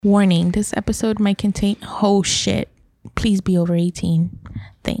Warning, this episode might contain whole shit. Please be over 18.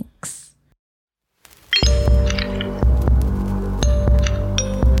 Thanks.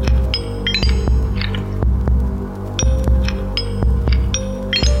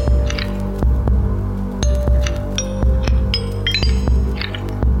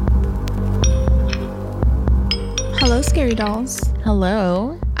 Hello, Scary Dolls.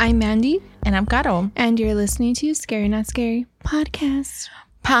 Hello. I'm Mandy. And I'm Caro. And you're listening to Scary Not Scary Podcast.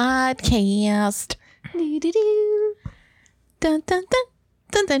 Podcast. Do-do-do. Dun, dun, dun,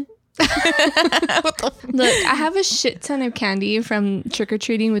 dun, dun. Look, I have a shit ton of candy from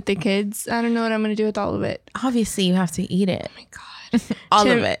trick-or-treating with the kids. I don't know what I'm going to do with all of it. Obviously, you have to eat it. Oh my God. All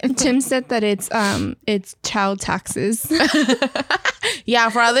of it. Tim said that it's child taxes. Yeah,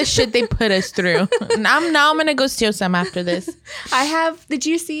 for all the shit they put us through. I'm going to go steal some after this. Did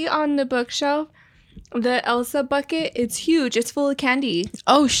you see on the bookshelf the Elsa bucket? It's huge. It's full of candy.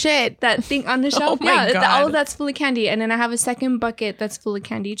 Oh, shit. That thing on the shelf. Oh my God. All of that's full of candy. And then I have a second bucket that's full of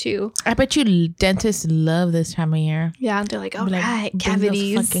candy too. I bet you dentists love this time of year. Yeah, they're like, all Be like, right, bring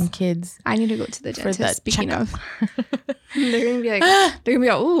cavities. those fucking kids. I need to go to the For dentist. that Speaking checkup. of, they're gonna be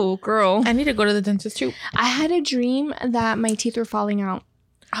like, oh, girl. I need to go to the dentist too. I had a dream that my teeth were falling out.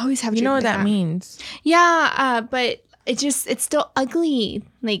 I always have. You know what dreams like that means? Yeah, but it's still ugly.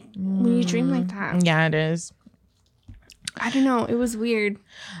 Like when you dream like that. Yeah, it is. I don't know. It was weird.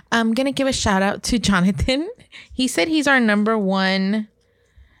 I'm going to give a shout out to Jonathan. He said he's our number one.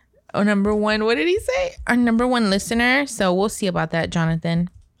 What did he say? Our number one listener. So we'll see about that, Jonathan.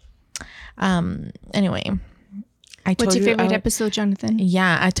 Anyway, What's your favorite episode, Jonathan?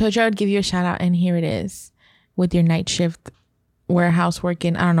 Yeah, I told you I would give you a shout out, and here it is with your night shift warehouse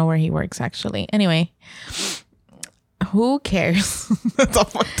working. I don't know where he works actually. Anyway, who cares? That's all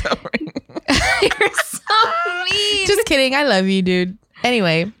fucked up. You're so mean. Just kidding. I love you, dude.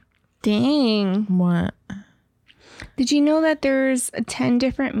 Anyway. Dang. What? Did you know that there's 10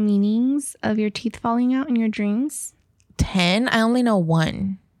 different meanings of your teeth falling out in your dreams? 10? I only know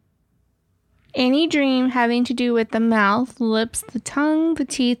one. Any dream having to do with the mouth, lips, the tongue, the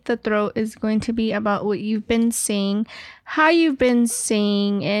teeth, the throat is going to be about what you've been saying, how you've been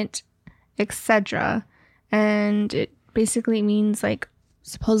saying it, etc. And it basically means like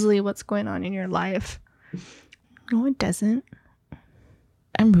supposedly what's going on in your life. No, it doesn't.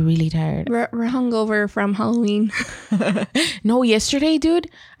 I'm really tired. We're hungover from Halloween. No, yesterday, dude,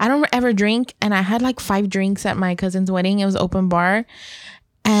 I don't ever drink, and I had like 5 drinks at my cousin's wedding. It was open bar,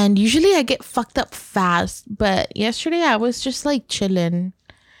 and usually I get fucked up fast, but yesterday I was just like chilling.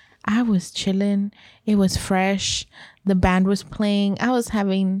 I was chilling. It was fresh. The band was playing. I was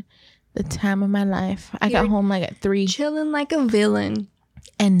having the time of my life. I got home like at 3. Chilling like a villain.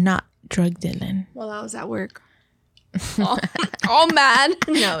 And not drug dealing. Well, I was at work. all mad.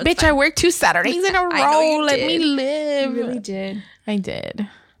 No, bitch, I worked 2 Saturdays in a row. Let me live. You really did. I did.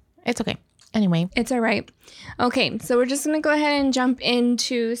 It's okay. Anyway. It's all right. Okay, so we're just going to go ahead and jump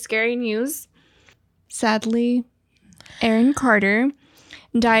into scary news. Sadly, Aaron Carter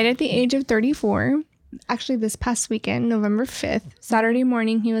died at the age of 34. Actually, this past weekend, November 5th, Saturday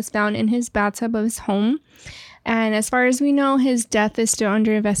morning, he was found in his bathtub of his home. And as far as we know, his death is still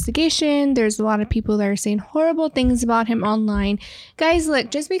under investigation. There's a lot of people that are saying horrible things about him online. Guys, look,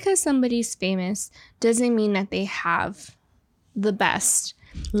 just because somebody's famous doesn't mean that they have the best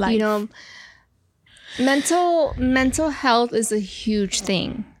life. You know, mental health is a huge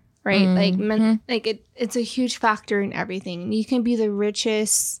thing, right? It's a huge factor in everything. You can be the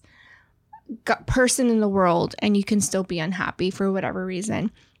richest person in the world and you can still be unhappy for whatever reason.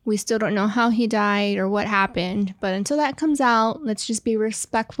 We still don't know how he died or what happened, but until that comes out, let's just be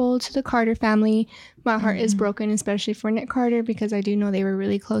respectful to the Carter family. My heart is broken, especially for Nick Carter, because I do know they were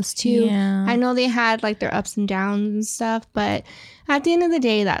really close too. Yeah. I know they had like their ups and downs and stuff, but at the end of the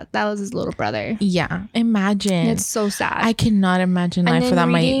day, that was his little brother. Yeah, imagine. It's so sad. I cannot imagine life without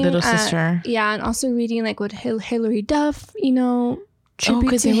my little sister. Yeah, and also reading like what Hillary Duff, you know,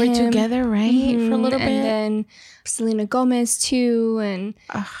 because they were together, right? For a little bit. And then Selena Gomez too, and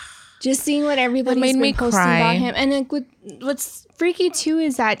just seeing what everybody's been posting about him. And like what's freaky too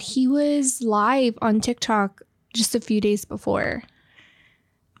is that he was live on TikTok just a few days before.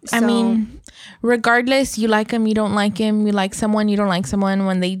 So, I mean, regardless, you like him, you don't like him, you like someone, you don't like someone,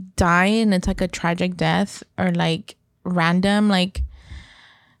 when they die and it's like a tragic death or like random, like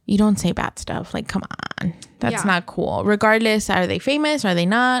you don't say bad stuff. Like, come on. That's not cool. Regardless, are they famous? Are they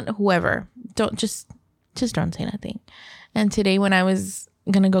not? Whoever. Don't just don't say nothing. And today when I was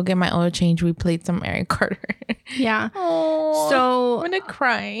going to go get my oil change, we played some Aaron Carter. Yeah. Oh, So I'm going to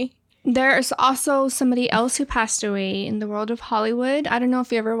cry. There's also somebody else who passed away in the world of Hollywood. I don't know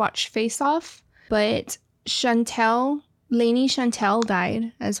if you ever watched Face Off, but Lainey Chantel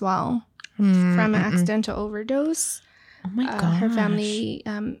died as well from an accidental overdose. Oh my god. Her family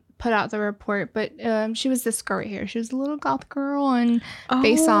put out the report, but she was this girl right here. She was a little goth girl on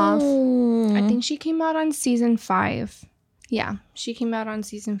Face Off. I think she came out on season 5. Yeah, she came out on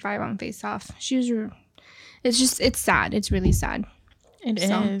season 5 on Face Off. It's sad. It's really sad. It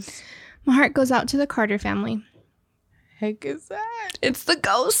is. My heart goes out to the Carter family. Heck is that? It's the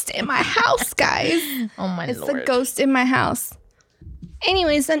ghost in my house, guys. Oh my It's lord. the ghost in my house.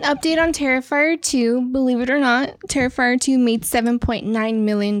 Anyways, an update on Terrifier 2. Believe it or not, Terrifier 2 made $7.9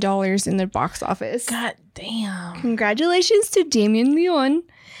 million in the box office. God damn. Congratulations to Damien Leone.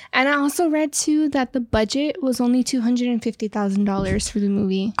 And I also read, too, that the budget was only $250,000 for the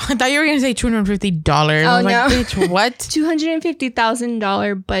movie. I thought you were going to say $250. I was like, bitch, what?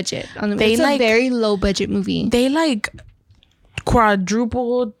 $250,000 budget on the movie. It's like- a very low budget movie. They like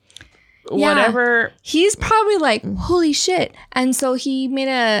quadrupled whatever. He's probably like, holy shit. And so he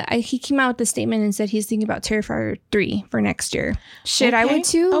he came out with a statement and said he's thinking about Terrifier 3 for next year. Shit, I would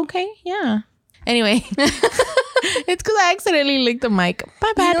too. Okay, yeah. Anyway, it's because I accidentally licked the mic.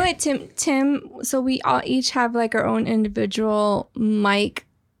 My bad. You know what, Tim? So we all each have like our own individual mic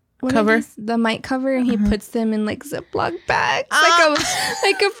cover. The mic cover, and he puts them in like Ziploc bags,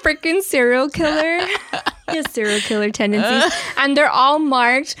 like a freaking serial killer. He has serial killer tendencies, and they're all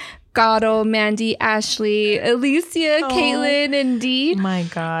marked Gato, Mandy, Ashley, Alicia, Caitlin, and Dee. My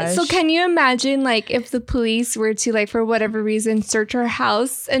gosh. So can you imagine, like, if the police were to, like, for whatever reason, search our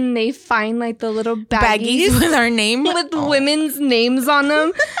house and they find, like, the little baggies with our name? with women's names on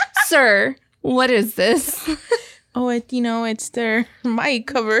them? Sir, what is this? It's their mic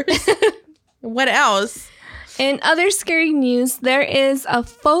covers. What else? In other scary news, there is a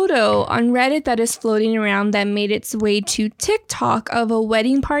photo on Reddit that is floating around that made its way to TikTok of a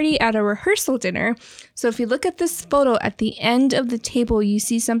wedding party at a rehearsal dinner. So if you look at this photo, at the end of the table, you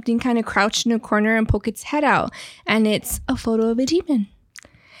see something kind of crouched in a corner and poke its head out. And it's a photo of a demon.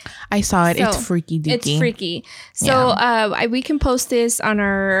 I saw it. So, it's freaky deaky. It's freaky. So we can post this on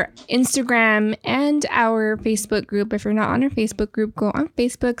our Instagram and our Facebook group. If you're not on our Facebook group, go on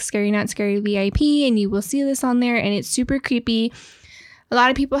Facebook, Scary Not Scary VIP, and you will see this on there. And it's super creepy. A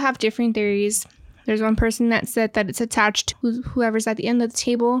lot of people have different theories. There's one person that said that it's attached to whoever's at the end of the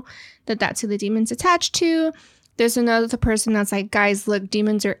table, that's who the demon's attached to. There's another person that's like, guys, look,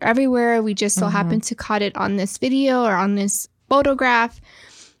 demons are everywhere. We just so happen to caught it on this video or on this photograph.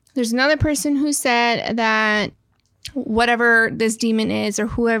 There's another person who said that whatever this demon is or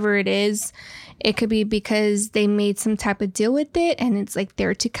whoever it is, it could be because they made some type of deal with it and it's like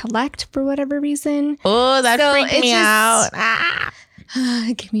there to collect for whatever reason. Oh, that freaked me out.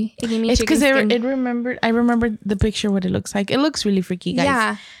 It gave me It's because I remembered the picture, what it looks like. It looks really freaky, guys.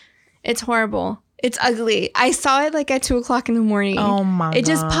 Yeah, it's horrible. It's ugly. I saw it like at 2:00 in the morning. Oh my god. It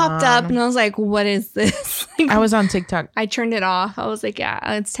just popped up and I was like, what is this? I was on TikTok. I turned it off. I was like,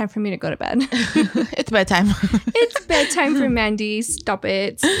 yeah, it's time for me to go to bed. It's bedtime. It's bedtime for Mandy. Stop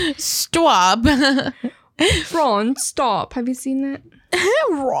it. Stop. Ron, stop. Have you seen that?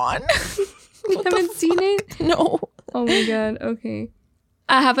 Ron. You haven't seen it? No. Oh my god. Okay.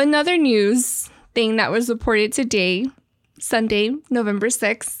 I have another news thing that was reported today, Sunday, November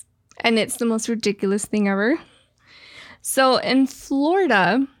 6th. And it's the most ridiculous thing ever. So in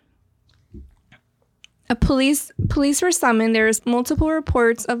Florida, police were summoned. There was multiple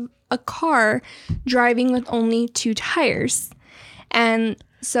reports of a car driving with only 2 tires. And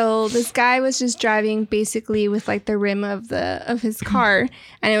so this guy was just driving basically with like the rim of his car,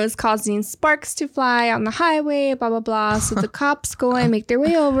 and it was causing sparks to fly on the highway, blah, blah, blah. So the cops go and make their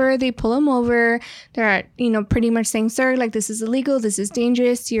way over. They pull him over. They're, pretty much saying, sir, like, this is illegal. This is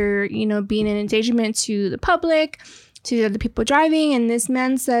dangerous. You're, being an endangerment to the public, to the other people driving. And this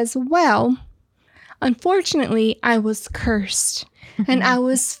man says, well, unfortunately, I was cursed and I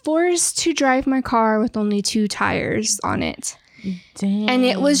was forced to drive my car with only 2 tires on it. Dang. And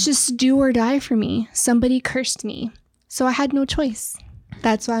it was just do or die for me. Somebody cursed me. So I had no choice.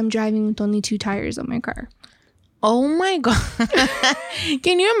 That's why I'm driving with only 2 tires on my car. Oh my god.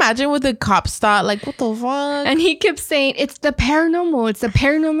 Can you imagine what the cops thought? Like, what the fuck? And he kept saying, it's the paranormal. It's the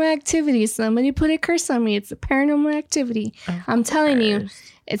paranormal activity. Somebody put a curse on me. It's a paranormal activity. I'm telling you.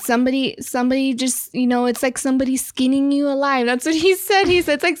 It's somebody just, it's like somebody skinning you alive. That's what he said. He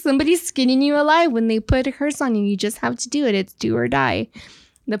said it's like somebody skinning you alive when they put a curse on you. You just have to do it. It's do or die.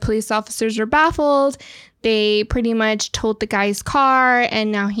 The police officers were baffled. They pretty much towed the guy's car,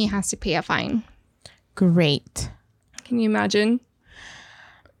 and now he has to pay a fine. Great. Can you imagine?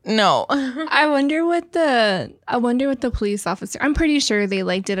 No. I wonder what the police officer. I'm pretty sure they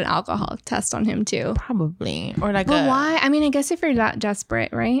like did an alcohol test on him too. Probably. Or like But why? I mean, I guess if you're that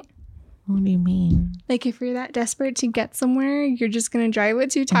desperate, right? What do you mean? Like if you're that desperate to get somewhere, you're just gonna drive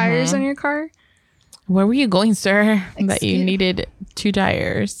with 2 tires on your car. Where were you going, sir? That you needed 2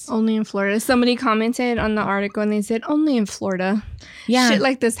 tires. Only in Florida. Somebody commented on the article and they said only in Florida. Yeah. Shit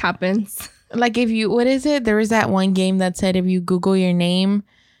like this happens. Like if you, what is it? There was that one game that said if you Google your name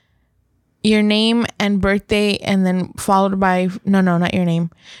and birthday, and then followed by, no, not your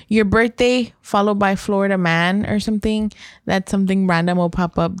name. Your birthday followed by Florida man or something, that something random will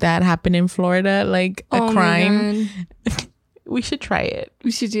pop up that happened in Florida, like a crime. We should try it.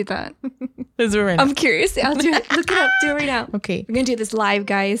 We should do that. I'm curious. I'll do it. Look it up. Do it right now. Okay. We're going to do this live,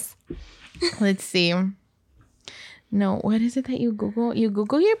 guys. Let's see. No, what is it that you Google? You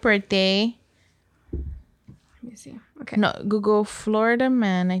Google your birthday. Let me see. Okay. No, Google Florida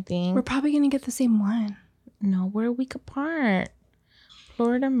man, I think. We're probably going to get the same one. No, we're a week apart.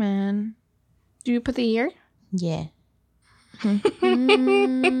 Florida man. Do you put the year? Yeah. Oh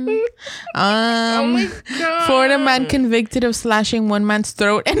my God. Florida man convicted of slashing one man's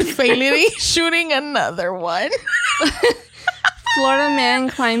throat and fatally shooting another one. Florida man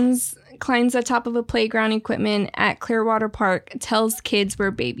climbs the top of a playground equipment at Clearwater Park, tells kids where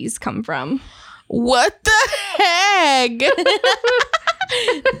babies come from. What the heck?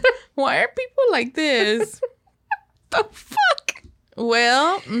 Why are people like this? The fuck?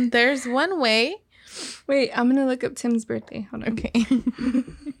 Well, there's one way. Wait, I'm gonna look up Tim's birthday. Hold on. Okay.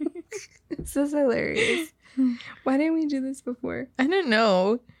 This is hilarious. Why didn't we do this before? I don't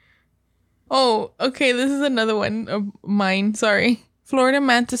know. Oh, okay. This is another one of mine. Sorry. Florida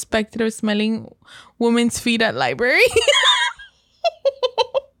man suspected of smelling woman's feet at library.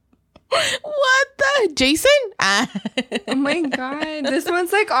 What the? Jason? Oh my God. This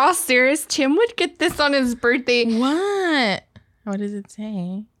one's like all serious. Tim would get this on his birthday. What? What does it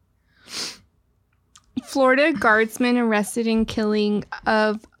say? Florida guardsman arrested in killing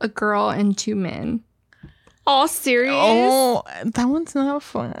of a girl and 2 men. All serious? Oh, that one's not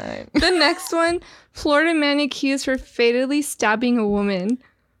fun. The next one, Florida man accused for fatally stabbing a woman.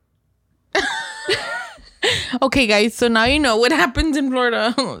 Okay, guys, so now you know what happens in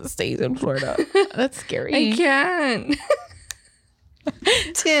Florida stays in Florida. That's scary. I can't.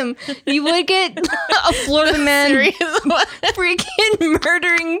 Tim, you would get a Florida man freaking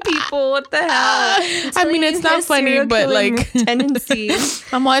murdering people. What the hell? I mean, it's not funny, but like tendency.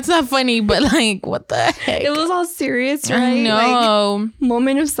 It's not funny, but like, what the heck? It was all serious, right? I know. Like,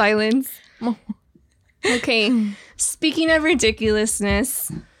 moment of silence. Okay. Speaking of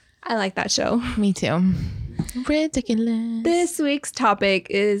ridiculousness, I like that show. Me too. Ridiculous. This week's topic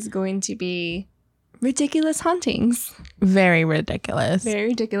is going to be ridiculous hauntings. Very ridiculous. Very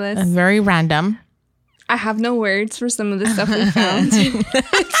ridiculous. And very random. I have no words for some of the stuff we found.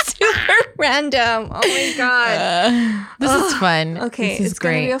 It's super random. Oh my God. This is fun. Okay, this is it's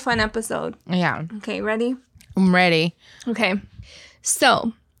great. going to be a fun episode. Yeah. Okay, ready? I'm ready. Okay.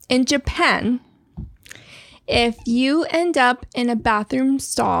 So, in Japan, if you end up in a bathroom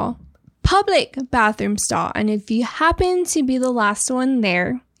stall, public bathroom stall, and if you happen to be the last one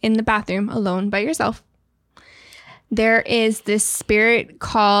there in the bathroom alone by yourself, there is this spirit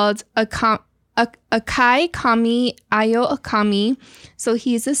called Akai Kami Ayo Akami. So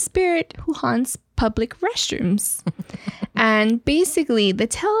he's a spirit who haunts public restrooms. And basically, the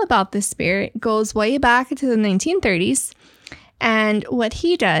tale about this spirit goes way back to the 1930s. And what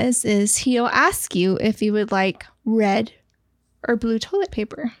he does is he'll ask you if you would like red or blue toilet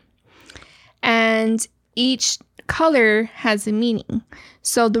paper. And each color has a meaning.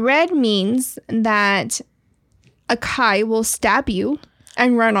 So the red means that Akai will stab you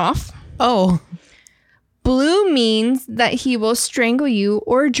and run off. Oh. Blue means that he will strangle you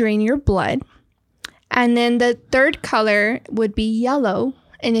or drain your blood. And then the third color would be yellow.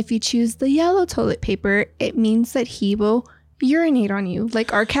 And if you choose the yellow toilet paper, it means that he will urinate on you,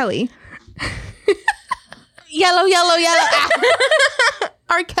 like R. Kelly. Yellow.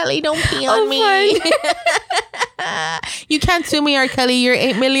 R. Kelly, don't pee on me. You can't sue me, R. Kelly. You're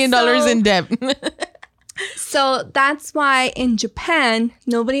 $8 million in debt. So that's why in Japan,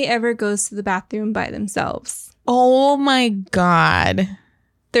 nobody ever goes to the bathroom by themselves. Oh my God.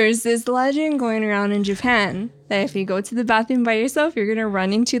 There's this legend going around in Japan that if you go to the bathroom by yourself, you're going to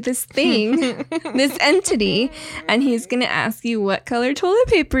run into this thing, this entity, and he's going to ask you what color toilet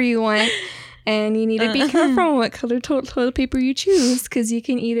paper you want. And you need to be careful on what color toilet paper you choose, because you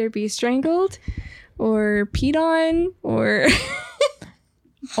can either be strangled or peed on or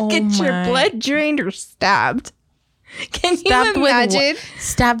get your blood drained or stabbed. Can Stabbed you imagine? with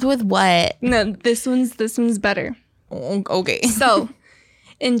stabbed with what? No, this one's better. Okay. So,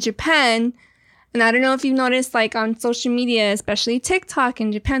 in Japan, and I don't know if you've noticed, like on social media, especially TikTok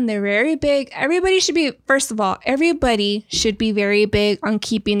in Japan, they're very big. First of all, everybody should be very big on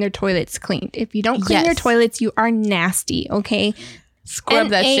keeping their toilets cleaned. If you don't clean your toilets, you are nasty, okay? Scrub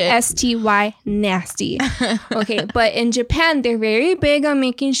that shit. Nasty, nasty. Okay, but in Japan, they're very big on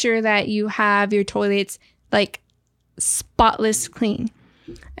making sure that you have your toilets like spotless clean.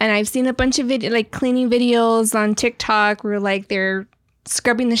 And I've seen a bunch of cleaning videos on TikTok where like they're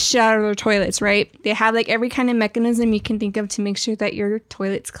scrubbing the shit out of their toilets, right? They have like every kind of mechanism you can think of to make sure that your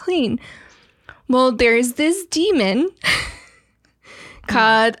toilet's clean. Well, there's this demon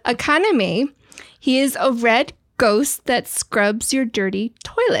called Akaname. He is a red ghost that scrubs your dirty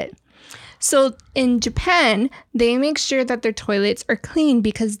toilet. So in Japan, they make sure that their toilets are clean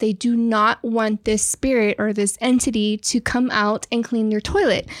because they do not want this spirit or this entity to come out and clean your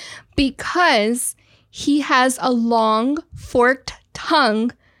toilet, because he has a long forked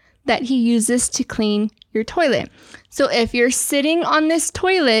tongue that he uses to clean your toilet. So if you're sitting on this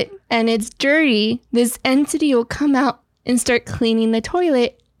toilet and it's dirty, this entity will come out and start cleaning the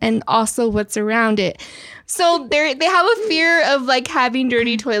toilet and also what's around it. So they have a fear of like having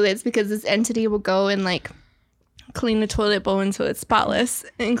dirty toilets because this entity will go and like clean the toilet bowl until it's spotless,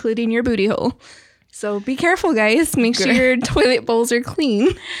 including your booty hole. So be careful, guys. Make sure your toilet bowls are clean.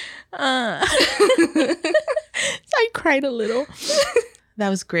 I cried a little. That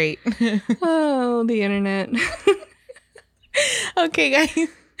was great. Oh, the internet. Okay, guys.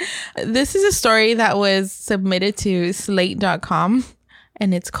 This is a story that was submitted to slate.com,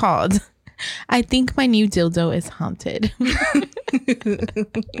 and it's called I Think My New Dildo is Haunted.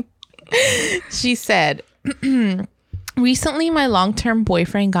 She said, recently my long-term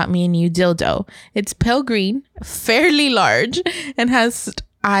boyfriend got me a new dildo. It's pale green, fairly large, and has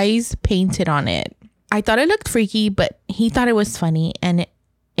eyes painted on it. I thought it looked freaky, but he thought it was funny, and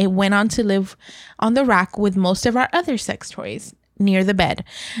it went on to live on the rack with most of our other sex toys near the bed.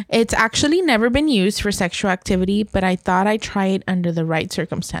 It's actually never been used for sexual activity, but I thought I'd try it under the right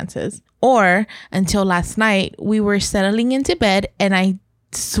circumstances. Or until last night, we were settling into bed, and I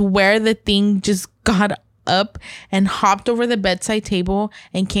swear the thing just got up and hopped over the bedside table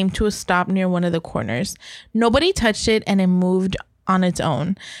and came to a stop near one of the corners. Nobody touched it, and it moved on its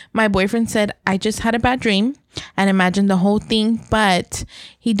own. My boyfriend said I just had a bad dream and imagined the whole thing, but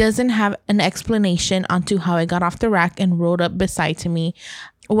he doesn't have an explanation onto how it got off the rack and rolled up beside to me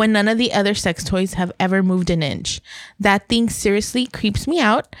when none of the other sex toys have ever moved an inch. That thing seriously creeps me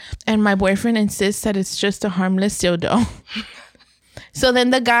out, and my boyfriend insists that it's just a harmless dildo. So then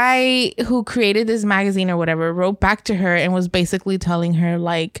the guy who created this magazine or whatever wrote back to her and was basically telling her,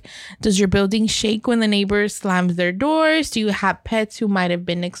 like, does your building shake when the neighbor slams their doors? Do you have pets who might have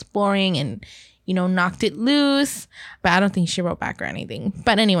been exploring and, you know, knocked it loose? But I don't think she wrote back or anything.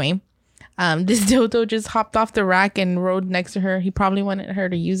 But anyway, this dildo just hopped off the rack and rode next to her. He probably wanted her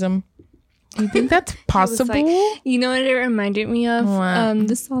to use him. Do you think that's possible? Like, you know what it reminded me of?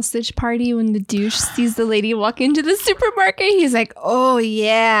 The Sausage Party, when the douche sees the lady walk into the supermarket. He's like, oh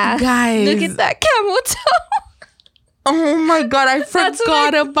yeah, guys, look at that camel toe. Oh my god, I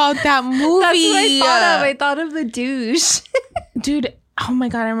forgot about that movie. That's what I thought of. I thought of the douche. Dude, oh my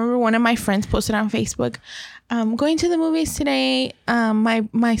god, I remember one of my friends posted on Facebook, going to the movies today.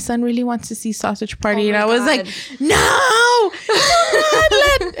 My son really wants to see Sausage Party. And I was like, no,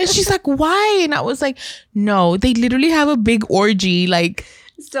 and she's like, why? And I was like, no, they literally have a big orgy. Like,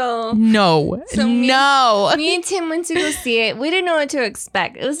 no. Me and Tim went to go see it. We didn't know what to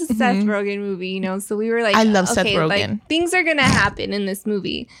expect. It was a Seth Rogen movie, you know, so we were like, I love Seth Rogen. Like, things are gonna happen in this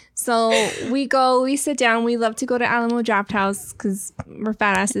movie. So we sit down. We love to go to Alamo Drafthouse because we're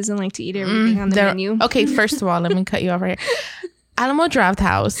fat asses and like to eat everything on the menu. Okay, first of all, let me cut you off right here. Alamo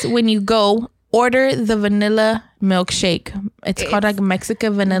Drafthouse, when you go, order the vanilla milkshake. It's called like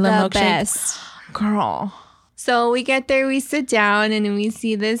Mexican vanilla milkshake. Best. Girl. So we get there, we sit down, and then we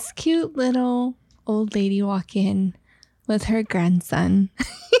see this cute little old lady walk in with her grandson.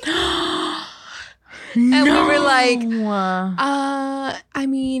 And we were like, I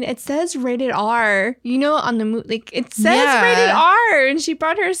mean, it says rated R, you know, on the like it says rated R, and she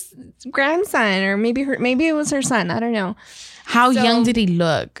brought her grandson, or maybe it was her son, I don't know. How young did he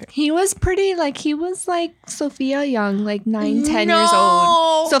look? He was like Sophia young, like 9, 10 years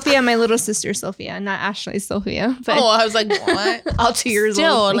old. Sophia, my little sister Sophia, not Ashley Sophia. But I was like, what? All 2 years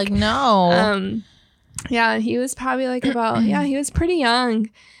Still, old. like, no. Yeah, he was probably like he was pretty young.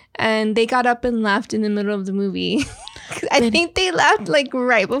 And they got up and left in the middle of the movie. I think they left like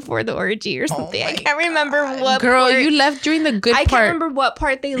right before the orgy or something. I can't remember what Girl, part. you left during the good I part. can't remember what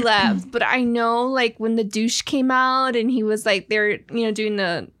part they left, but I know like when the douche came out and he was like, they're, doing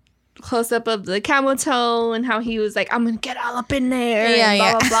the close up of the camel toe and how he was like, I'm gonna get all up in there. Yeah, and blah,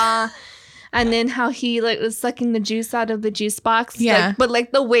 yeah. blah, blah. And then how he like was sucking the juice out of the juice box. Yeah. Like, but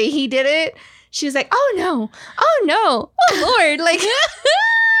like the way he did it, she was like, oh no, oh Lord. Like,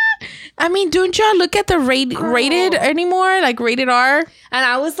 I mean, don't y'all look at the rated anymore? Like rated R? and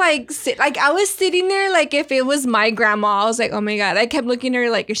I was like, I was sitting there like if it was my grandma, I was like, oh my God. I kept looking at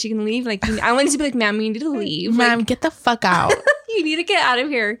her like, is she gonna leave? Like, I wanted to be like, ma'am, you need to leave. Ma'am, Like, get the fuck out. you need to get out of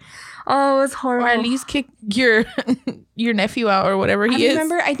here. Oh, it was horrible. Or at least kick your nephew out or whatever he is.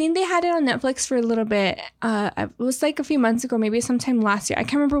 I think they had it on Netflix for a little bit. It was like a few months ago, maybe sometime last year. I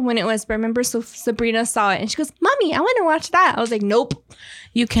can't remember when it was, but I remember Sabrina saw it and she goes, Mommy, I want to watch that. I was like, nope.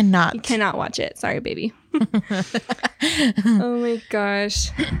 You cannot. You cannot watch it. Sorry, baby. Oh my gosh.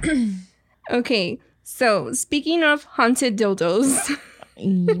 Okay, so speaking of haunted dildos.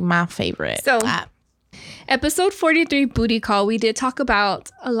 My favorite. So, episode 43, Booty Call, we did talk about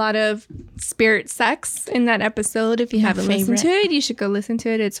a lot of spirit sex in that episode. If you haven't listened to it, you should go listen to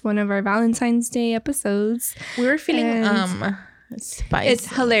it. It's one of our Valentine's Day episodes. We were feeling spicy.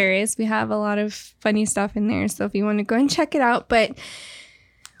 It's hilarious. We have a lot of funny stuff in there. So if you want to go and check it out. But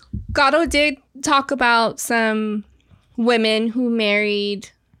Gato did talk about some women who married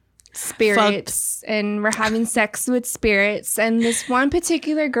spirits and were having sex with spirits. And this one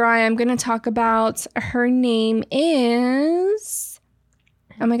particular girl I'm going to talk about, her name is...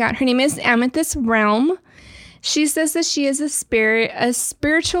 Oh my God. Her name is Amethyst Realm. She says that she is a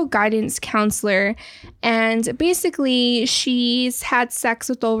spiritual guidance counselor. And basically, she's had sex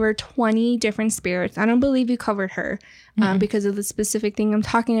with over 20 different spirits. I don't believe you covered her because of the specific thing I'm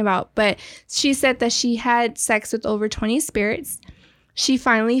talking about. But she said that she had sex with over 20 spirits. She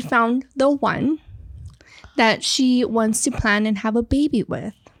finally found the one that she wants to plan and have a baby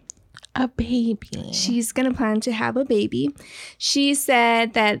with. A baby. She's going to plan to have a baby. She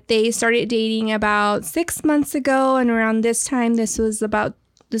said that they started dating about 6 months ago. And around this time, this was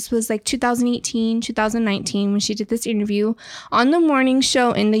like 2018, 2019, when she did this interview on the morning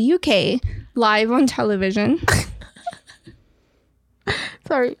show in the UK, live on television.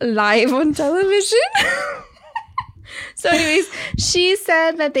 Sorry. Live on television. So anyways, she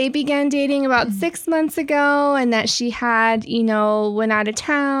said that they began dating about 6 months ago and that she had, went out of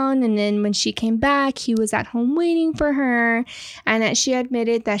town. And then when she came back, he was at home waiting for her. And that she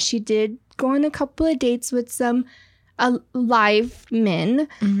admitted that she did go on a couple of dates with some live men.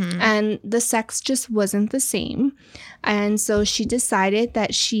 And the sex just wasn't the same. And so she decided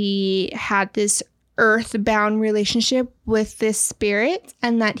that she had this earthbound relationship with this spirit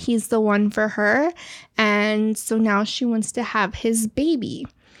and that he's the one for her. And so now she wants to have his baby.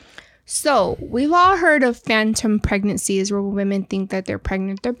 So we've all heard of phantom pregnancies where women think that they're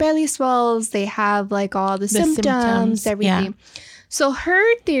pregnant, their belly swells, they have like all the symptoms, everything. Yeah. So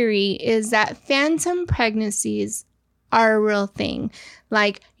her theory is that phantom pregnancies are a real thing.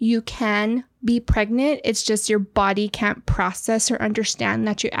 Like, you can be pregnant. It's just your body can't process or understand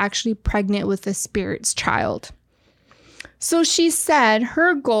that you're actually pregnant with a spirit's child. So she said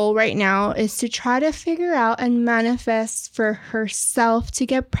her goal right now is to try to figure out and manifest for herself to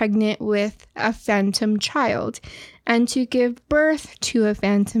get pregnant with a phantom child and to give birth to a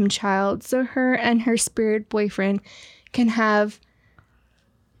phantom child so her and her spirit boyfriend can have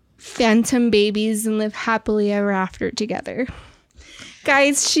phantom babies and live happily ever after together.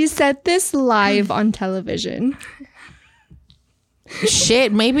 Guys, she said this live on television.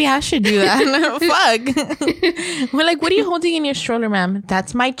 Shit, maybe I should do that. Fuck. We're like, what are you holding in your stroller, ma'am?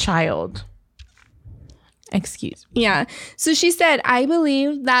 That's my child. Excuse me. Yeah. So she said, I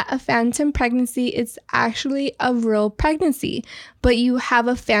believe that a phantom pregnancy is actually a real pregnancy, but you have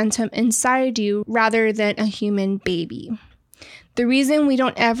a phantom inside you rather than a human baby. The reason we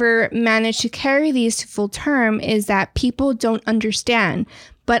don't ever manage to carry these to full term is that people don't understand.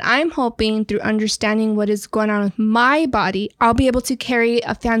 But I'm hoping through understanding what is going on with my body, I'll be able to carry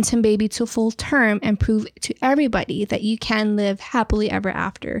a phantom baby to full term and prove to everybody that you can live happily ever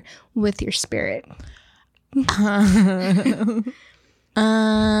after with your spirit.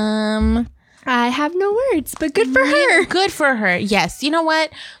 I have no words, but good for her. Good for her. Yes. You know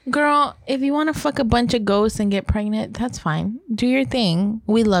what, girl? If you want to fuck a bunch of ghosts and get pregnant, that's fine. Do your thing.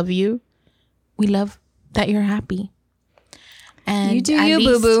 We love you. We love that you're happy. And you do you,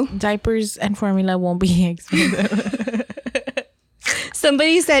 boo-boo. Diapers and formula won't be expensive.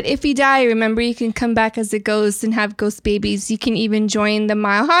 Somebody said, if you die, remember you can come back as a ghost and have ghost babies. You can even join the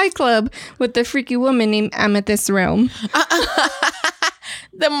Mile High Club with the freaky woman named Amethyst Realm.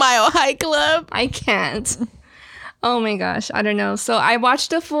 The Mile High Club. I can't. Oh my gosh, I don't know. So I watched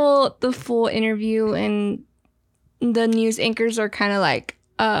the full interview, and the news anchors are kind of like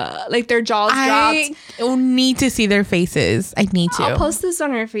their jaws dropped. I need to see their faces. I need to. I'll post this on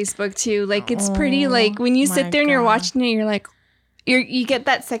our Facebook too. Like, it's pretty, like, when you sit there and you're watching it, you're like, you get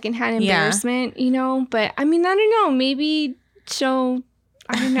that secondhand embarrassment, you know? But I mean, I don't know. Maybe she'll,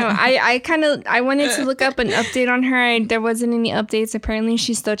 I don't know. I wanted to look up an update on her. There wasn't any updates. Apparently,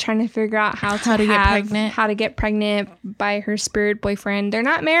 she's still trying to figure out how to get pregnant by her spirit boyfriend. They're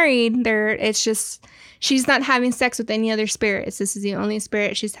not married. It's just, she's not having sex with any other spirits. This is the only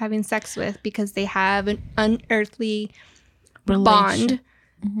spirit she's having sex with because they have an unearthly bond.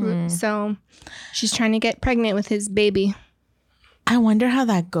 Mm-hmm. So she's trying to get pregnant with his baby. I wonder how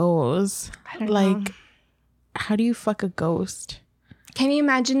that goes. I don't know. How do you fuck a ghost? Can you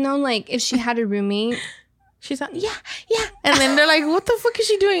imagine though, like, if she had a roommate? She's like, yeah. And then they're like, what the fuck is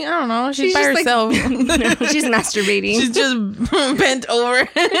she doing? I don't know. She's by herself. Like, no, she's masturbating. She's just bent over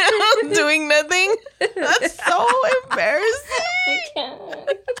doing nothing. That's so embarrassing. I can't.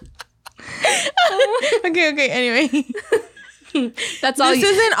 Okay. Anyway. That's all. This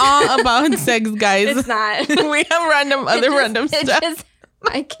isn't all about sex, guys. It's not. We have random stuff.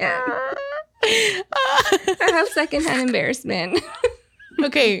 I can't. I have secondhand embarrassment.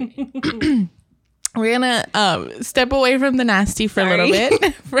 Okay. We're gonna step away from the nasty for a little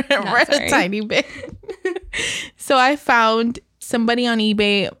bit. for a tiny bit. So I found somebody on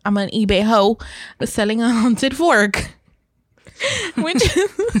eBay. I'm an eBay hoe selling a haunted fork. Which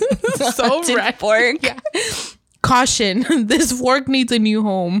is so rad. Fork. Yeah. Caution, this fork needs a new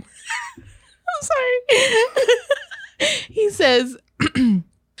home. I'm sorry. He says,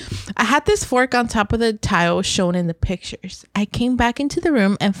 I had this fork on top of the tile shown in the pictures. I came back into the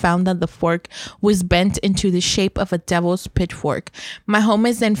room and found that the fork was bent into the shape of a devil's pitchfork. My home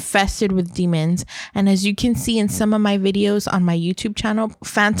is infested with demons, and as you can see in some of my videos on my YouTube channel,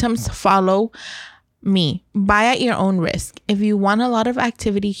 phantoms follow me. Buy at your own risk. If you want a lot of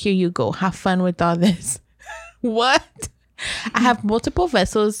activity, here you go. Have fun with all this. What? I have multiple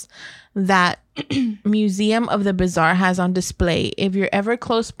vessels that Museum of the Bizarre has on display. If you're ever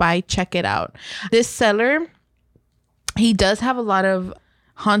close by, check it out. This seller, he does have a lot of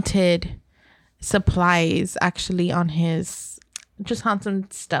haunted supplies actually on his, just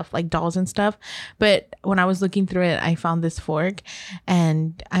haunted stuff like dolls and stuff. But when I was looking through it, I found this fork,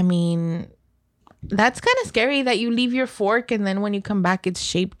 and I mean, that's kind of scary that you leave your fork and then when you come back it's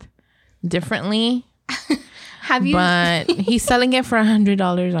shaped differently. Have you? But he's selling it for $100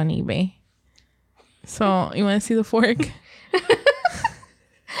 on eBay. So you want to see the fork? Is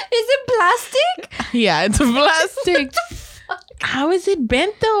it plastic? Yeah, it's plastic. How is it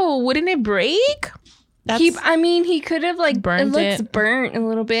bent though? Wouldn't it break? He could have like burnt it. Looks burnt a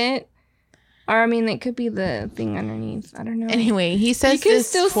little bit. Or I mean, it could be the thing underneath. I don't know. Anyway, he says you can this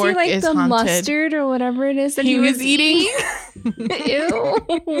still fork see like is the haunted. Mustard or whatever it is that he was eating. Ew.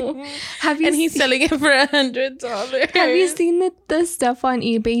 And he's selling it for $100. Have you seen the stuff on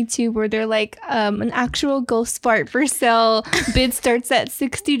eBay too, where they're like an actual ghost fart for sale? Bid starts at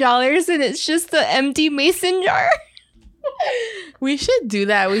 $60, and it's just the empty mason jar. We should do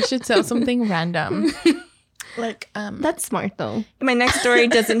that. We should sell something random. Like that's smart though. My next story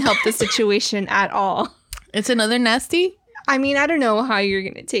doesn't help the situation at all. It's another nasty. I mean, I don't know how you're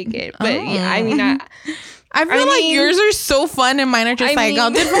gonna take it, but yeah, I mean, I feel like yours are so fun and mine are just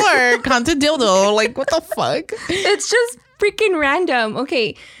haunted fork, haunted dildo. Like, what the fuck? It's just freaking random.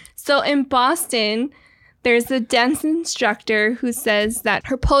 Okay, so in Boston, there's a dance instructor who says that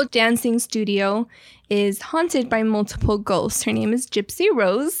her pole dancing studio is haunted by multiple ghosts. Her name is Gypsy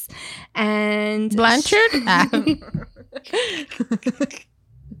Rose. And Blanchard?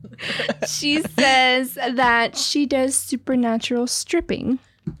 She says that she does supernatural stripping.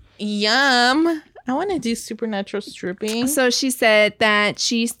 Yum. I want to do supernatural stripping. So she said that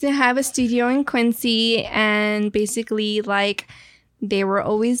she used to have a studio in Quincy, and basically, like, they were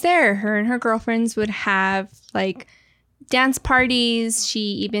always there. Her and her girlfriends would have, like, dance parties. She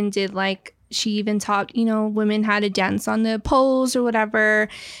even taught, women how to dance on the poles or whatever.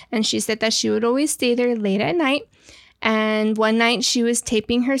 And she said that she would always stay there late at night. And one night she was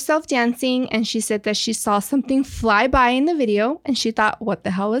taping herself dancing, and she said that she saw something fly by in the video, and she thought, what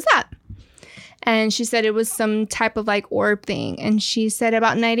the hell was that? And she said it was some type of like orb thing. And she said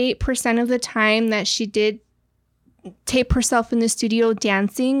about 98% of the time that she did tape herself in the studio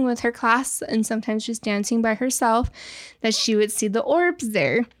dancing with her class and sometimes just dancing by herself, that she would see the orbs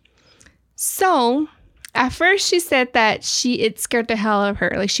there. So at first she said that it scared the hell out of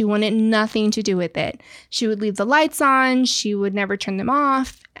her. Like, she wanted nothing to do with it. She would leave the lights on. She would never turn them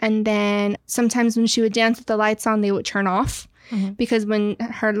off. And then sometimes when she would dance with the lights on, they would turn off. Because when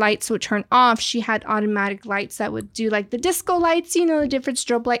her lights would turn off, she had automatic lights that would do like the disco lights, you know, the different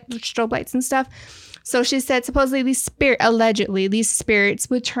strobe lights and stuff. So she said supposedly allegedly these spirits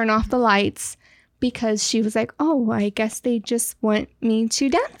would turn off the lights because she was like, oh, I guess they just want me to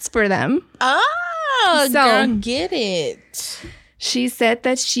dance for them. Oh, so, girl, get it. She said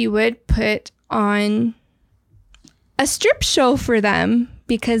that she would put on a strip show for them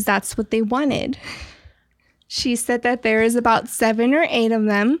because that's what they wanted. She said that there is about 7 or 8 of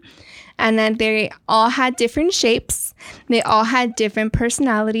them and that they all had different shapes. They all had different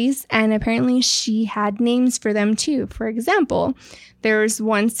personalities, and apparently she had names for them too. For example, there was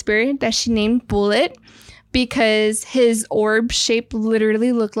one spirit that she named Bullet because his orb shape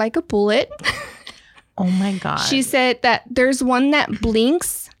literally looked like a bullet. Oh my God. She said that there's one that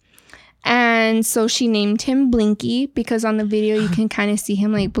blinks. And so she named him Blinky because on the video you can kind of see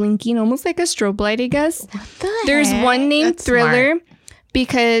him like blinking, almost like a strobe light, I guess. What the There's heck? one named That's Thriller smart.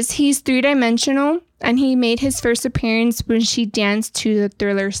 because he's 3-dimensional and he made his first appearance when she danced to the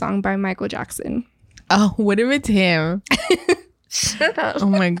Thriller song by Michael Jackson. Oh, what if it's him? Shut up. Oh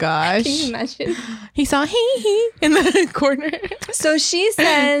my gosh. Can you imagine? He saw he in the corner. So she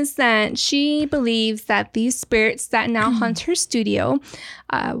says that she believes that these spirits that now haunt her studio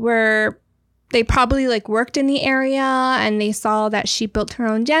they probably like worked in the area and they saw that she built her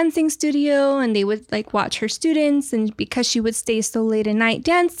own dancing studio and they would like watch her students, and because she would stay so late at night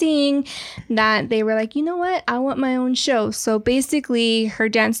dancing that they were like, you know what, I want my own show. So basically her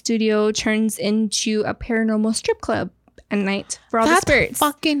dance studio turns into a paranormal strip club at night for all the spirits.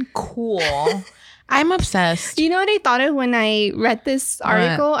 Fucking cool. I'm obsessed. Do you know what I thought of when I read this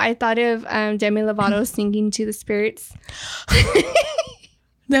article? I thought of Demi Lovato singing to the spirits.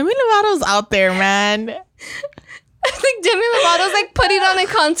 Demi Lovato's out there, man. Like Demi Lovato's like putting on a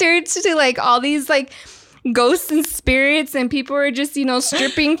concert to like all these like ghosts and spirits, and people are just, you know,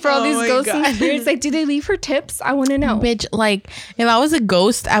 stripping for all these ghosts and spirits. Like, do they leave her tips? I want to know. Bitch, like, if I was a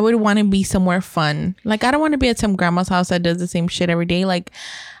ghost, I would want to be somewhere fun. Like, I don't want to be at some grandma's house that does the same shit every day. Like,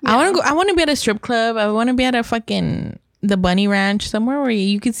 yeah. I want to be at a strip club. I want to be at a fucking the Bunny Ranch, somewhere where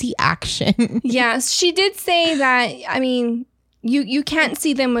you can see action. Yes, she did say that. I mean, you can't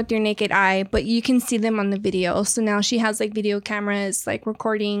see them with your naked eye, but you can see them on the video. So now she has like video cameras like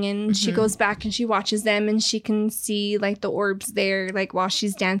recording, and she goes back and she watches them and she can see like the orbs there like while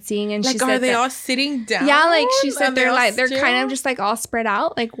she's dancing. And like, she said, are they all sitting down? Yeah, like she said they're still? kind of just like all spread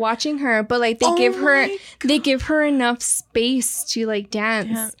out like watching her, but like they give her enough space to like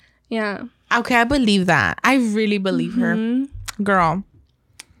dance. Yeah. Okay, I believe that. I really believe her. Girl.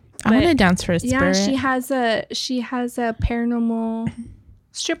 I want to dance for a spirit. Yeah, she has a paranormal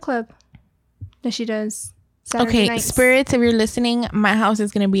strip club that she does Saturday nights. Spirits, if you're listening, my house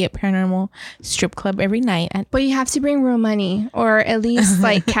is going to be a paranormal strip club every night. But you have to bring real money, or at least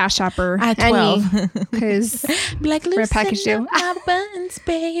like Cash Apper at 12. Because like, we're a package deal. My buttons,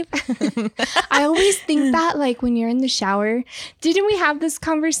 babe. I always think that like when you're in the shower, didn't we have this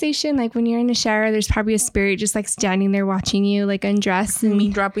conversation? Like when you're in the shower, there's probably a spirit just like standing there watching you like undress. And me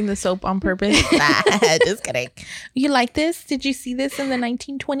dropping the soap on purpose. Just kidding. You like this? Did you see this in the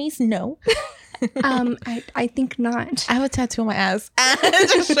 1920s? No. I think not. I have a tattoo on my ass.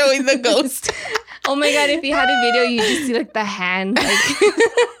 Just showing the ghost. Oh my God, if you had a video, you just see like the hand like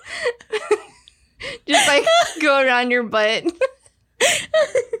just like go around your butt.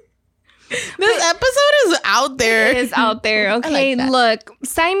 This episode is out there. It is out there. Okay, like, look,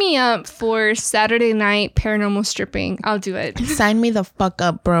 sign me up for Saturday night paranormal stripping. I'll do it. Sign me the fuck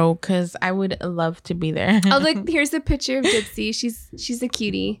up, bro, because I would love to be there. Oh, look, here's a picture of Gypsy. She's a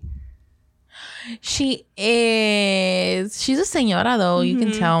cutie. She is. She's a señora though. You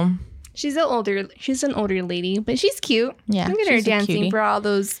can tell. She's an older lady, but she's cute. Yeah, look at her dancing for all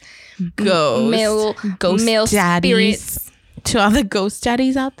those male daddies. Spirits. To all the ghost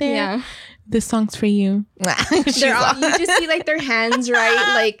daddies out there. Yeah. This song's for you. You just see like their hands,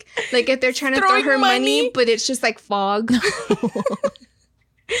 right? Like if they're trying to throw her money, but it's just like fog.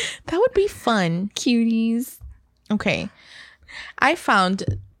 That would be fun. Cuties. Okay. I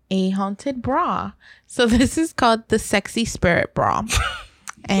found a haunted bra. So this is called the Sexy Spirit Bra.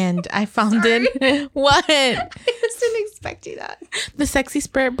 And I found it. What? It's an expecting that. The Sexy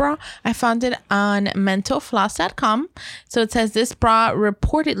Spirit Bra, I found it on mentalfloss.com. So it says this bra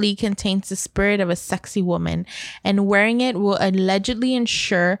reportedly contains the spirit of a sexy woman, and wearing it will allegedly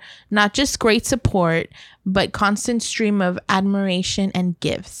ensure not just great support, but constant stream of admiration and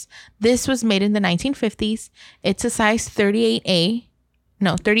gifts. This was made in the 1950s. It's a size 32A.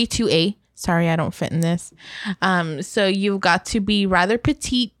 Sorry, I don't fit in this. So you've got to be rather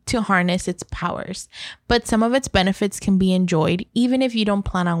petite to harness its powers. But some of its benefits can be enjoyed even if you don't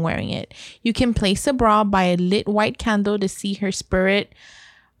plan on wearing it. You can place a bra by a lit white candle to see her spirit.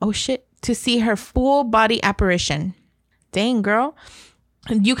 Oh shit. To see her full body apparition. Dang, girl.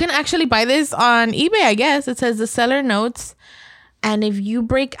 You can actually buy this on eBay, I guess. It says the seller notes. And if you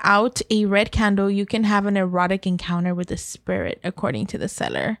break out a red candle, you can have an erotic encounter with the spirit, according to the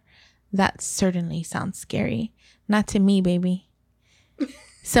seller. That certainly sounds scary. Not to me, baby.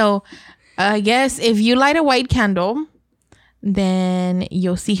 So I guess if you light a white candle, then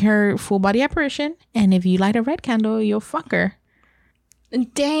you'll see her full body apparition. And if you light a red candle, you'll fuck her.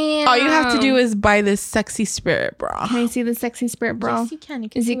 Damn. All you have to do is buy this Sexy Spirit Bra. Can I see the Sexy Spirit Bra? Yes, you can.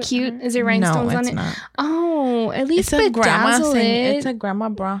 Is it cute? Is it rhinestones on it? Not. Oh, at least It's a grandma bedazzle thing. it. It's a grandma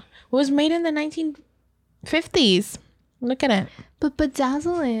bra. It was made in the 1950s. Look at it. But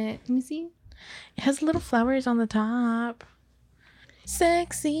bedazzle it. Let me see. It has little flowers on the top.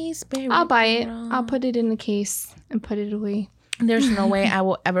 Sexy Spirit I'll buy it. Bra. I'll put it in the case and put it away. There's no way I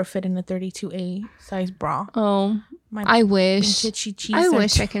will ever fit in a 32A size bra. Oh, My I wish. titchy cheese I are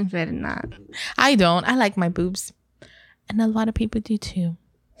wish I can fit in that. I don't. I like my boobs. And a lot of people do too.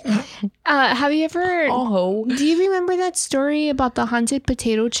 Have you ever... Oh. Do you remember that story about the haunted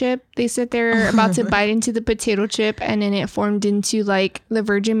potato chip? They said they're about to bite into the potato chip and then it formed into like the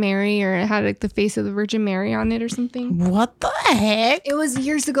Virgin Mary, or it had like the face of the Virgin Mary on it or something. What the heck? It was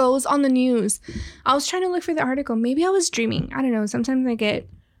years ago. It was on the news. I was trying to look for the article. Maybe I was dreaming. I don't know. Sometimes I get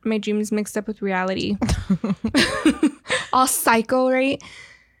my dreams mixed up with reality. All psycho, right?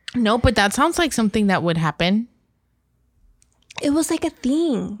 No, but that sounds like something that would happen. It was like a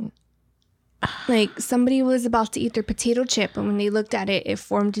thing. Like somebody was about to eat their potato chip, and when they looked at it, it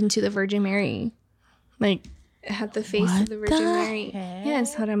formed into the Virgin Mary. Like it had the face of the Virgin Mary. heck?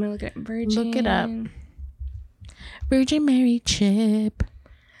 Yes, hold on, I'm gonna look at Virgin. Look it up. Virgin Mary chip.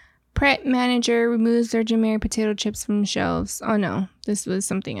 Pret manager removes Virgin Mary potato chips from shelves. Oh no, this was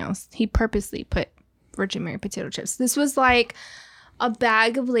something else. He purposely put Virgin Mary potato chips. This was like a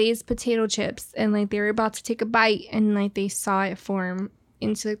bag of Lay's potato chips, and like they were about to take a bite, and like they saw it form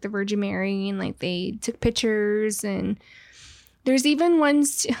into like the Virgin Mary, and like they took pictures, and there's even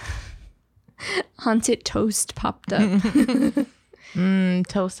ones haunted toast popped up.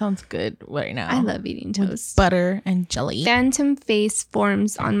 Toast sounds good right now. I love eating toast. Butter and jelly. Phantom face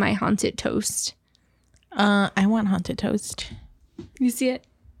forms on my haunted toast. I want haunted toast. You see it?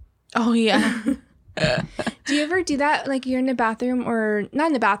 Oh yeah. Do you ever do that? Like you're in the bathroom, or not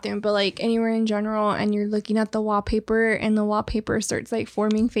in the bathroom, but like anywhere in general, and you're looking at the wallpaper, and the wallpaper starts like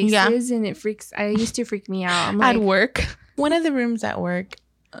forming faces, and it freaks. I used to freak me out. I'm like, At work, one of the rooms at work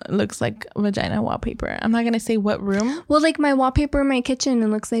looks like vagina wallpaper. I'm not gonna say what room. well, like my wallpaper in my kitchen, it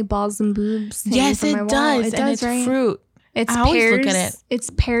looks like balls and boobs. hanging Yes, from it my wall. does. It and does, it's right? fruit. It's I always pears. look at it. It's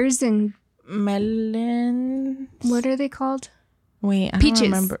pears and Melon. what are they called? Wait, I Peaches.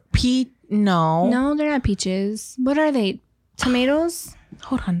 don't remember. No. No, they're not peaches. What are they? Tomatoes?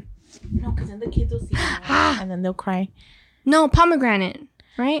 Hold on. No, because then the kids will see it and then they'll cry. No, pomegranate.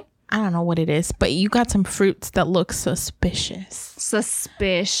 Right? I don't know what it is, but you got some fruits that look suspicious.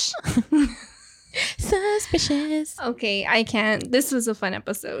 Suspicious. Suspicious. Okay, I can't. This was a fun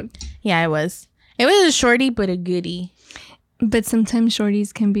episode. Yeah, it was. It was a shorty, but a goodie. But sometimes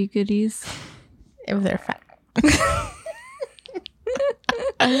shorties can be goodies. If they're fat.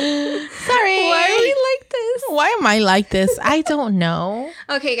 Sorry. Why are we like this? Why am I like this? I don't know.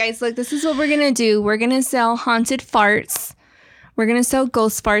 Okay, guys, look, this is what we're gonna do. We're gonna sell haunted farts. We're gonna sell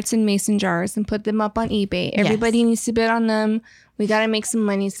ghost farts in mason jars and put them up on eBay. Everybody needs to bid on them. We gotta make some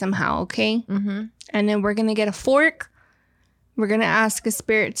money somehow, okay? Mm-hmm. And then we're gonna get a fork. We're gonna ask a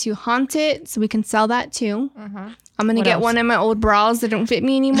spirit to haunt it so we can sell that too. Mm-hmm. I'm gonna What get else? one of my old bras that don't fit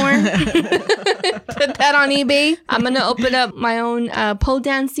me anymore. Put that on eBay. I'm gonna open up my own pole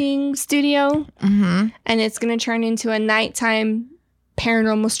dancing studio, Mm-hmm. and it's gonna turn into a nighttime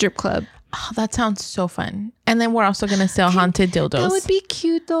paranormal strip club. Oh, that sounds so fun. And then we're also going to sell haunted dildos. That would be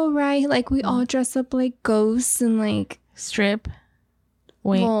cute though, right? Like we all dress up like ghosts and like Strip.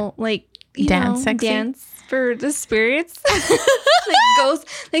 Wait. well, like you Dance know, sexy? dance for the spirits. Like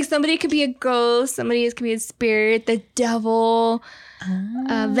ghosts. Like somebody could be a ghost, somebody could be a spirit, the devil,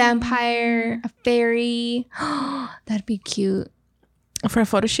 a vampire, a fairy. That'd be cute. For a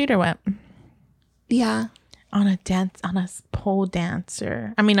photo shoot or what? Yeah. On a pole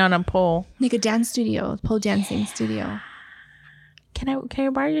dancer. I mean, on a pole. Like a dance studio, pole dancing studio. Can I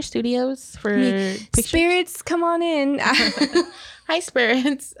borrow your studios for pictures? Spirits, come on in. Hi,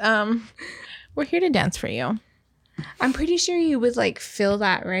 spirits. We're here to dance for you. I'm pretty sure you would like feel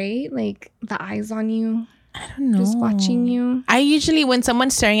that, right? Like the eyes on you. I don't know. Just watching you. I usually, when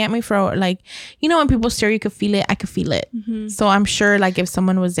someone's staring at me for like, you know, when people stare, you could feel it. I could feel it. Mm-hmm. So I'm sure like if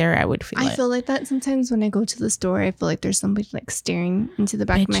someone was there, I would feel it. I feel like that sometimes when I go to the store. I feel like there's somebody like staring into the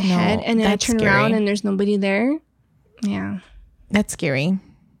back of my head. And then I turn around and there's nobody there. Yeah. That's scary.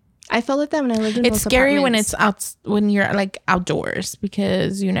 I felt like that when I lived in It's scary when it's out, when you're like outdoors,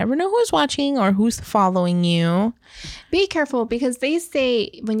 because you never know who's watching or who's following you. Be careful, because they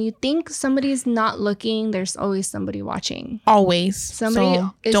say when you think somebody's not looking, there's always somebody watching. Always. Somebody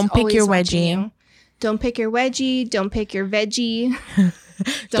so is don't pick your wedgie. You. Don't pick your wedgie. Don't pick your veggie.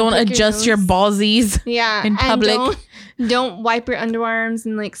 don't adjust your ballsies. Yeah, in public. And don't wipe your underarms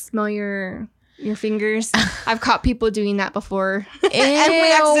and like smell your fingers. I've caught people doing that before. And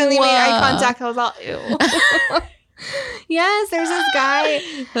we accidentally made eye contact. I was all, ew. Yes, there's this guy.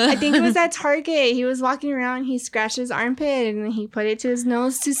 I think it was at Target. He was walking around. He scratched his armpit and he put it to his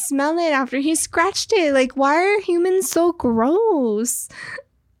nose to smell it after he scratched it. Like, why are humans so gross?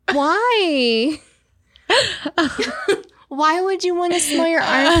 Why? Why would you want to smell your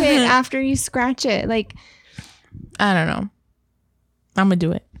armpit after you scratch it? Like, I don't know. I'm gonna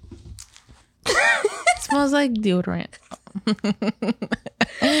do it. It smells like deodorant.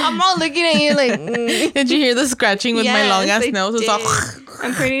 I'm all looking at you like. Did you hear the scratching with my long ass nose? It's all.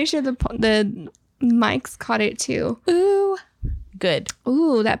 I'm pretty sure the mics caught it too. Ooh, good.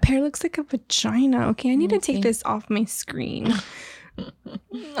 Ooh, that pear looks like a vagina. Okay, I need to take this off my screen.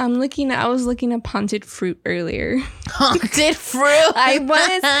 I was looking at haunted fruit earlier. Haunted fruit. I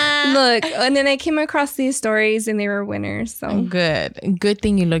was. Look, and then I came across these stories and they were winners. So good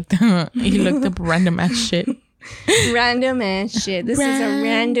thing you looked up random ass shit. Random ass shit. This is a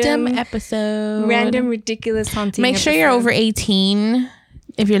random episode. Random ridiculous haunting. Make sure you're over 18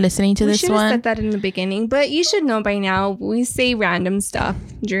 if you're listening to this one. We should have said that in the beginning, but you should know by now. We say random stuff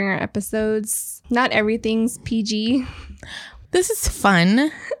during our episodes. Not everything's PG. This is fun.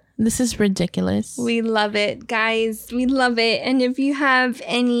 This is ridiculous. We love it, guys. We love it. And if you have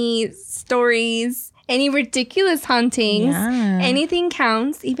any stories, any ridiculous hauntings, anything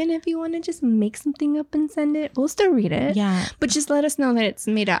counts. Even if you want to just make something up and send it, we'll still read it. Yeah. But just let us know that it's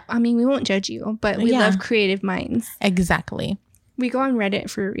made up. I mean, we won't judge you, but we love creative minds. Exactly. We go on Reddit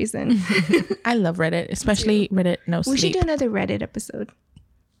for a reason. I love Reddit, especially Reddit No Sleep. We should do another Reddit episode.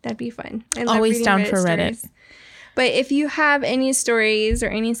 That'd be fun. I love always down Reddit for stories. Reddit. But if you have any stories or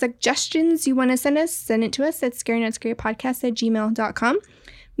any suggestions you want to send it to us at scarynotScaryPodcast@gmail.com.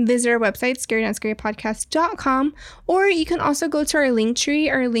 Visit our website, scarynotScaryPodcast.com. Or you can also go to our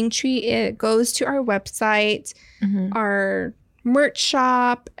Linktree. Our Linktree, it goes to our website, our merch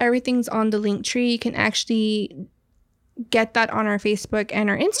shop. Everything's on the Linktree. You can actually get that on our Facebook and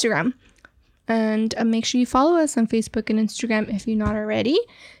our Instagram. And make sure you follow us on Facebook and Instagram if you're not already.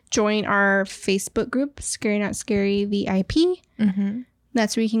 Join our Facebook group, Scary Not Scary VIP.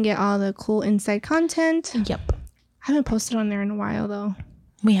 That's where you can get all the cool inside content. Yep. I haven't posted on there in a while, though.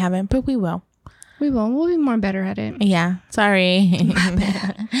 We haven't, but we will. We will. We'll be more better at it. Yeah. Sorry. My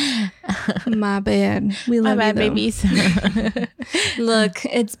bad. My bad. We love My bad, you, babies. Look,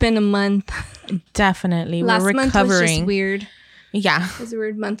 it's been a month. Definitely. Last We're recovering. month was just weird. Yeah. It was a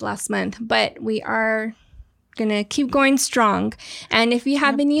weird month last month, but we are gonna keep going strong. And if you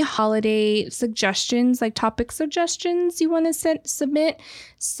have any holiday suggestions, like topic suggestions you want to submit,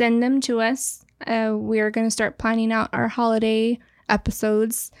 send them to us. We are gonna start planning out our holiday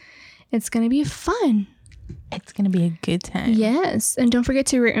episodes. It's gonna be fun. It's gonna be a good time. Yes. And don't forget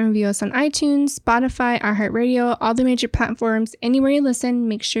to rate and review us on iTunes, Spotify, iHeartRadio, all the major platforms. Anywhere you listen,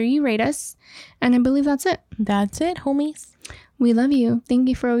 make sure you rate us. And I believe that's it. That's it, homies. We love you. Thank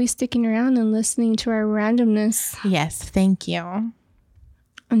you for always sticking around and listening to our randomness. Yes, thank you.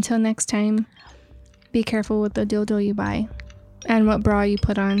 Until next time, be careful with the dildo you buy and what bra you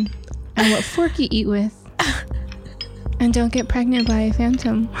put on and what fork you eat with. And don't get pregnant by a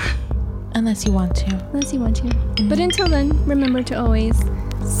phantom. Unless you want to. But until then, remember to always